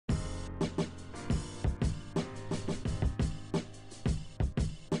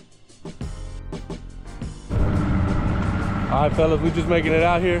All right, fellas, we just making it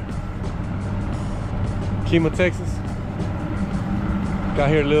out here. Kima, Texas. Got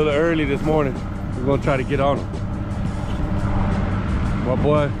here a little early this morning. We're gonna try to get on them. My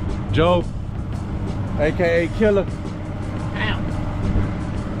boy, Joe, AKA Killer. Ow.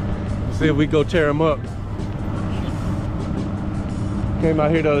 Let's see if we go tear him up. Came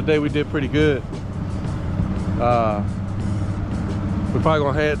out here the other day, we did pretty good. We're probably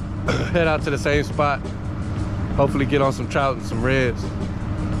gonna head out to the same spot. Hopefully get on some trout and some reds.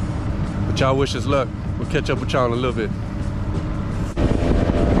 But y'all wish us luck. We'll catch up with y'all in a little bit.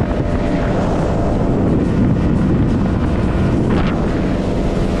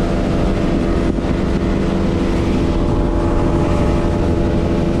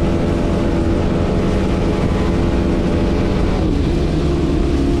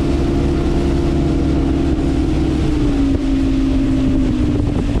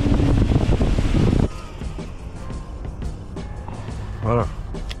 Hold on.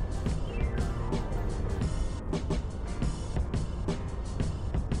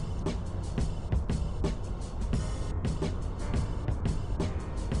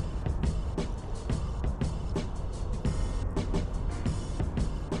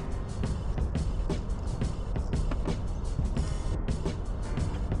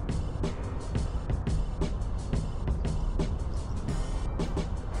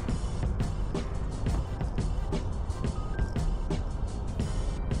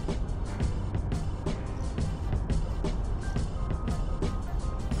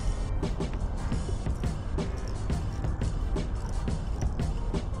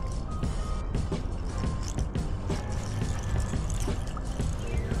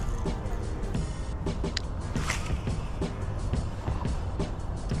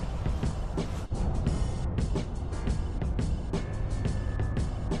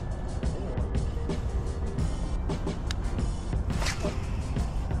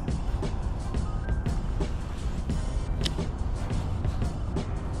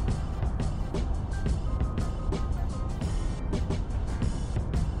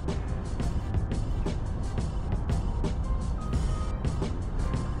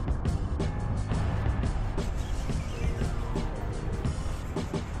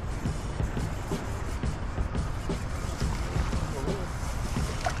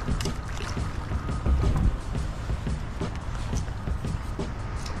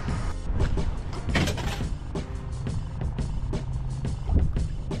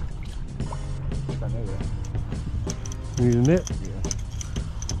 Need a net? Yeah.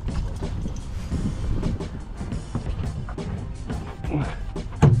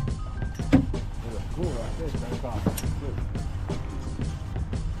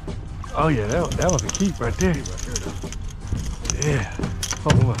 Oh yeah, that was a keep right there. Yeah.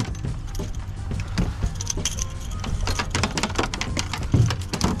 Hold on.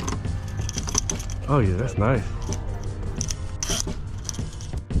 Oh yeah, that's nice.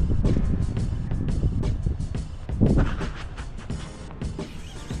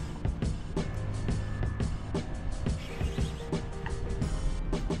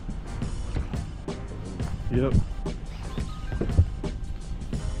 Yep.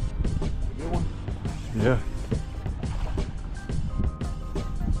 Good one? Yeah.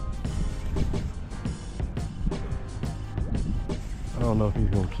 I don't know if he's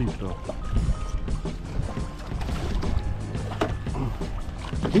gonna keep though.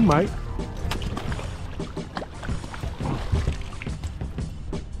 He might.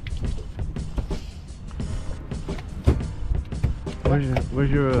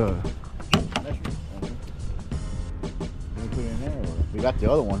 Where's your We got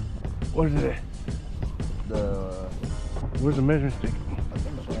the other one. what is it? Where's the measuring stick? I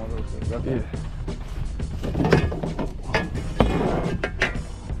think it's one of those things. Right there. Yeah.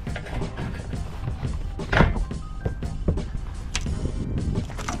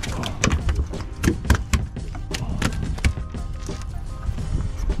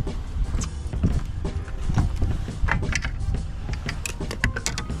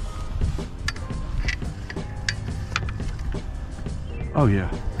 Oh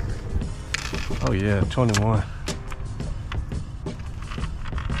yeah. Oh yeah, 21.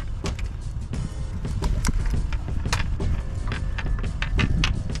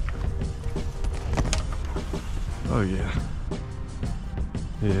 Oh yeah.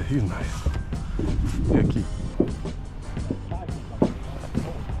 Yeah, he's nice. Yeah, keep.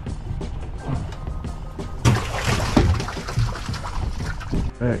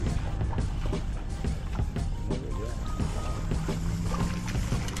 Hey.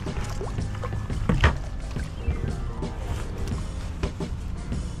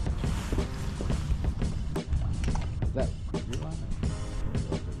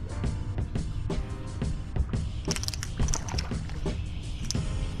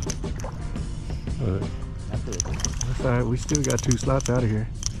 But That's it. that's all right. We still got 2 slots out of here.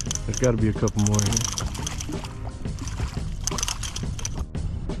 There's got to be a couple more in here.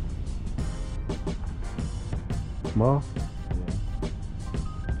 Small?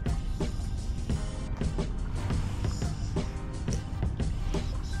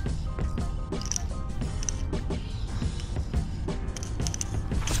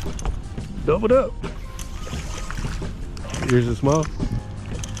 Doubled up. Here's the small.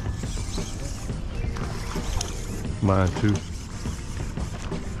 Mine too.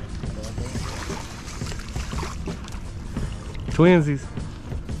 Twinsies.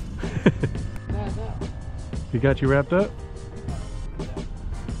 He got you wrapped up?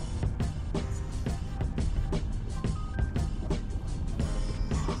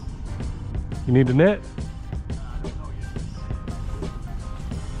 You need the net?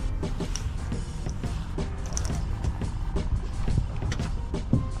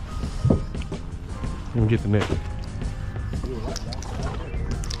 Let me get the net.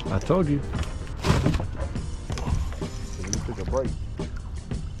 I told you. You took a break.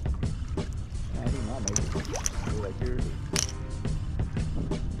 Man, he might make it. Like here.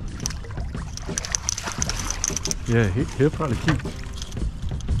 Yeah, he'll probably keep.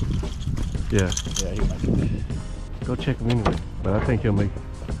 Yeah. Yeah, he might make it. Go check him anyway. But I think he'll make it.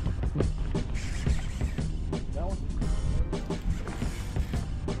 That one?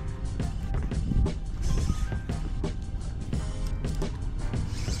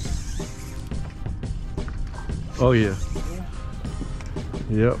 Oh yeah.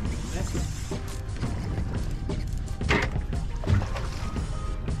 Yep.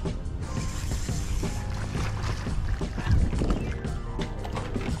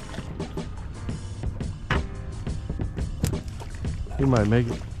 He might make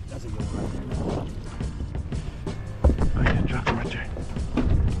it. That's a good one Oh right yeah, drop him right there.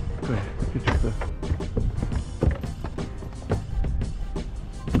 Go ahead, get your stuff.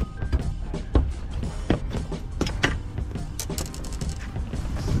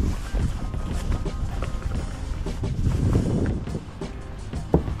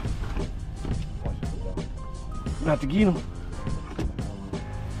 About to get him.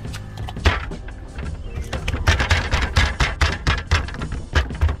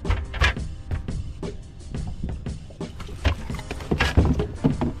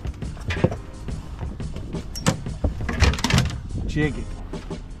 Check it.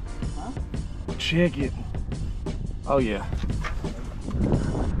 Huh? Check it. Oh yeah.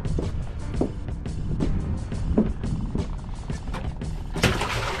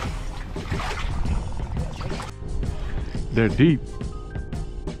 They're deep.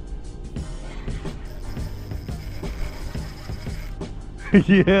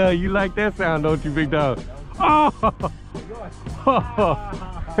 Yeah, you like that sound, don't you, big dog? Oh,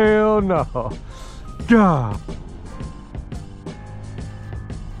 hell no. God.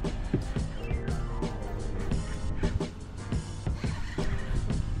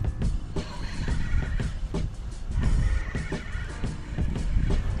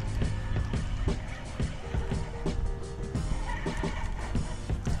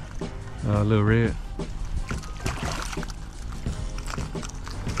 A little red.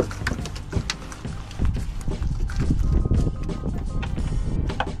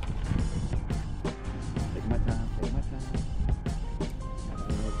 Take my time, take my time.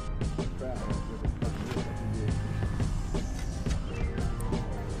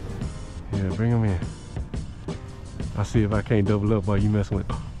 Yeah, bring him in. I'll see if I can't double up while you messing with.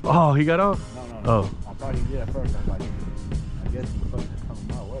 Oh, he got off? No. Oh. I thought he did at first. I was like, I guess he was coming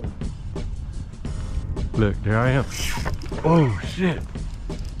my way. Look, there I am. Oh, shit.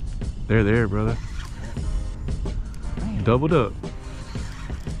 They're there, brother. Man. Doubled up.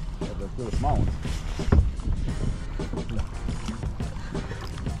 Those little small ones.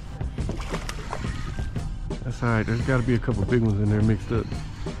 That's all right. There's got to be a couple big ones in there mixed up.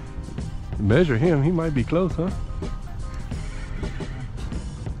 Measure him. He might be close, huh?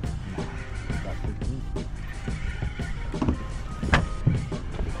 About 15.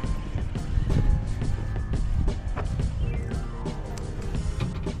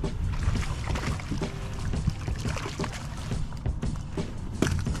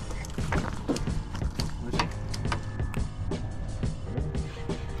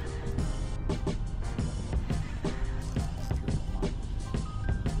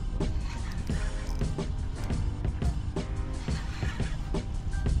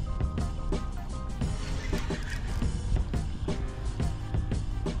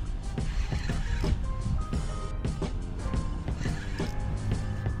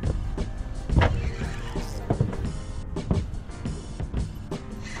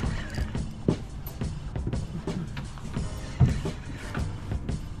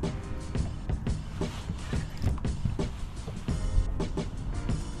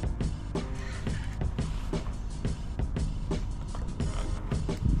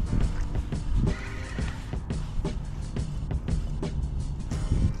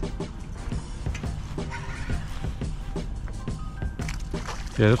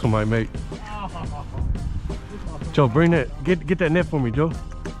 Yeah, this one might make. Joe, bring that. Get that net for me, Joe.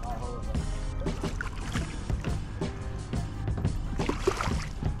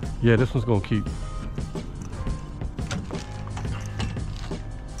 Yeah, this one's gonna keep.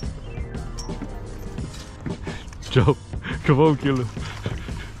 Joe, come on, killer.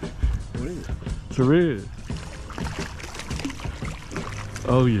 What is it? It's a red.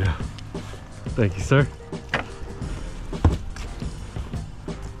 Oh yeah. Thank you, sir.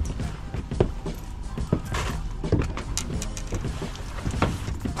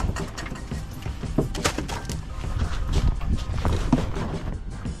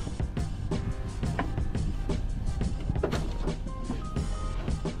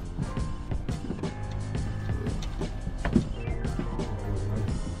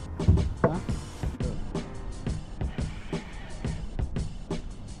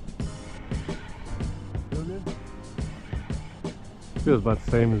 Feels about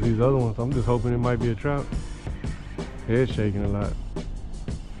the same as these other ones. I'm just hoping it might be a trout. Head shaking a lot.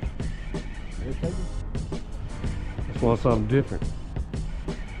 Head shaking? Just want something different.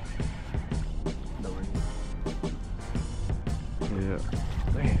 No ring. Yeah.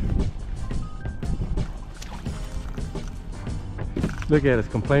 Man. Look at us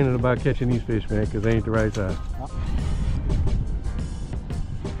complaining about catching these fish, man, because they ain't the right size.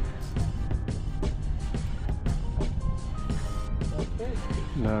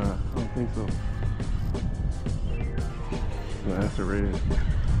 Nah, I don't think so. No, that's a red.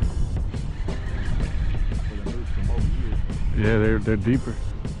 Yeah, they're deeper.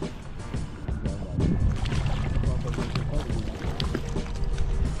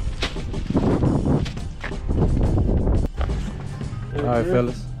 All right,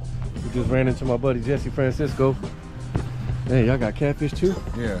 fellas. We just ran into my buddy Jesse Francisco. Hey, y'all got catfish too?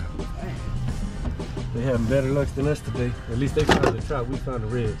 Yeah. They having better luck than us today. At least they found the trout. We found the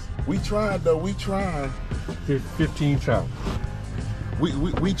reds. We tried though. We tried. 15 trout. We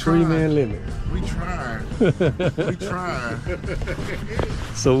tried. 3-man limit. We tried. We tried.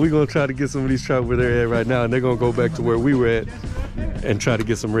 So we're gonna try to get some of these trout where they're at right now, and they're gonna go back to where we were at and try to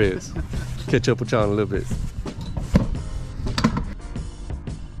get some reds. Catch up with y'all in a little bit.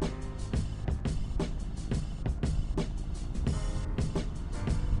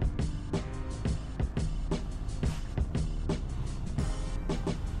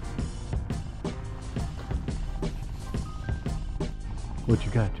 What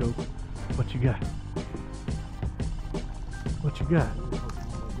you got, Joe? What you got? What you got?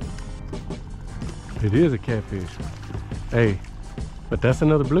 It is a catfish. Hey, but that's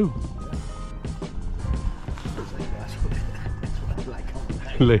another blue.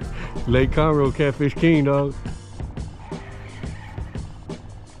 Lake Conroe Catfish King, dog.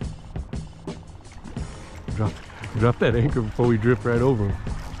 Drop that anchor before we drift right over him.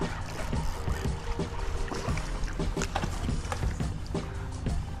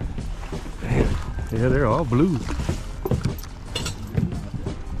 Yeah, they're all blue.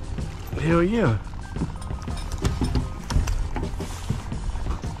 Hell yeah.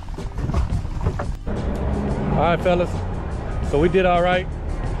 All right, fellas. So we did all right.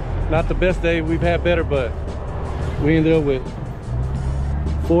 Not the best day. We've had better, but we ended up with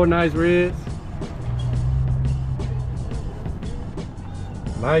 4 nice reds.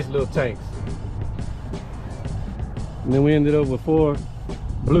 Nice little tanks. And then we ended up with 4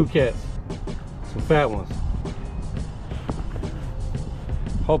 blue cats. Some fat ones.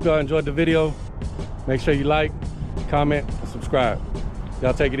 Hope y'all enjoyed the video. Make sure you like, comment, and subscribe.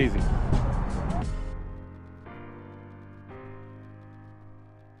 Y'all take it easy.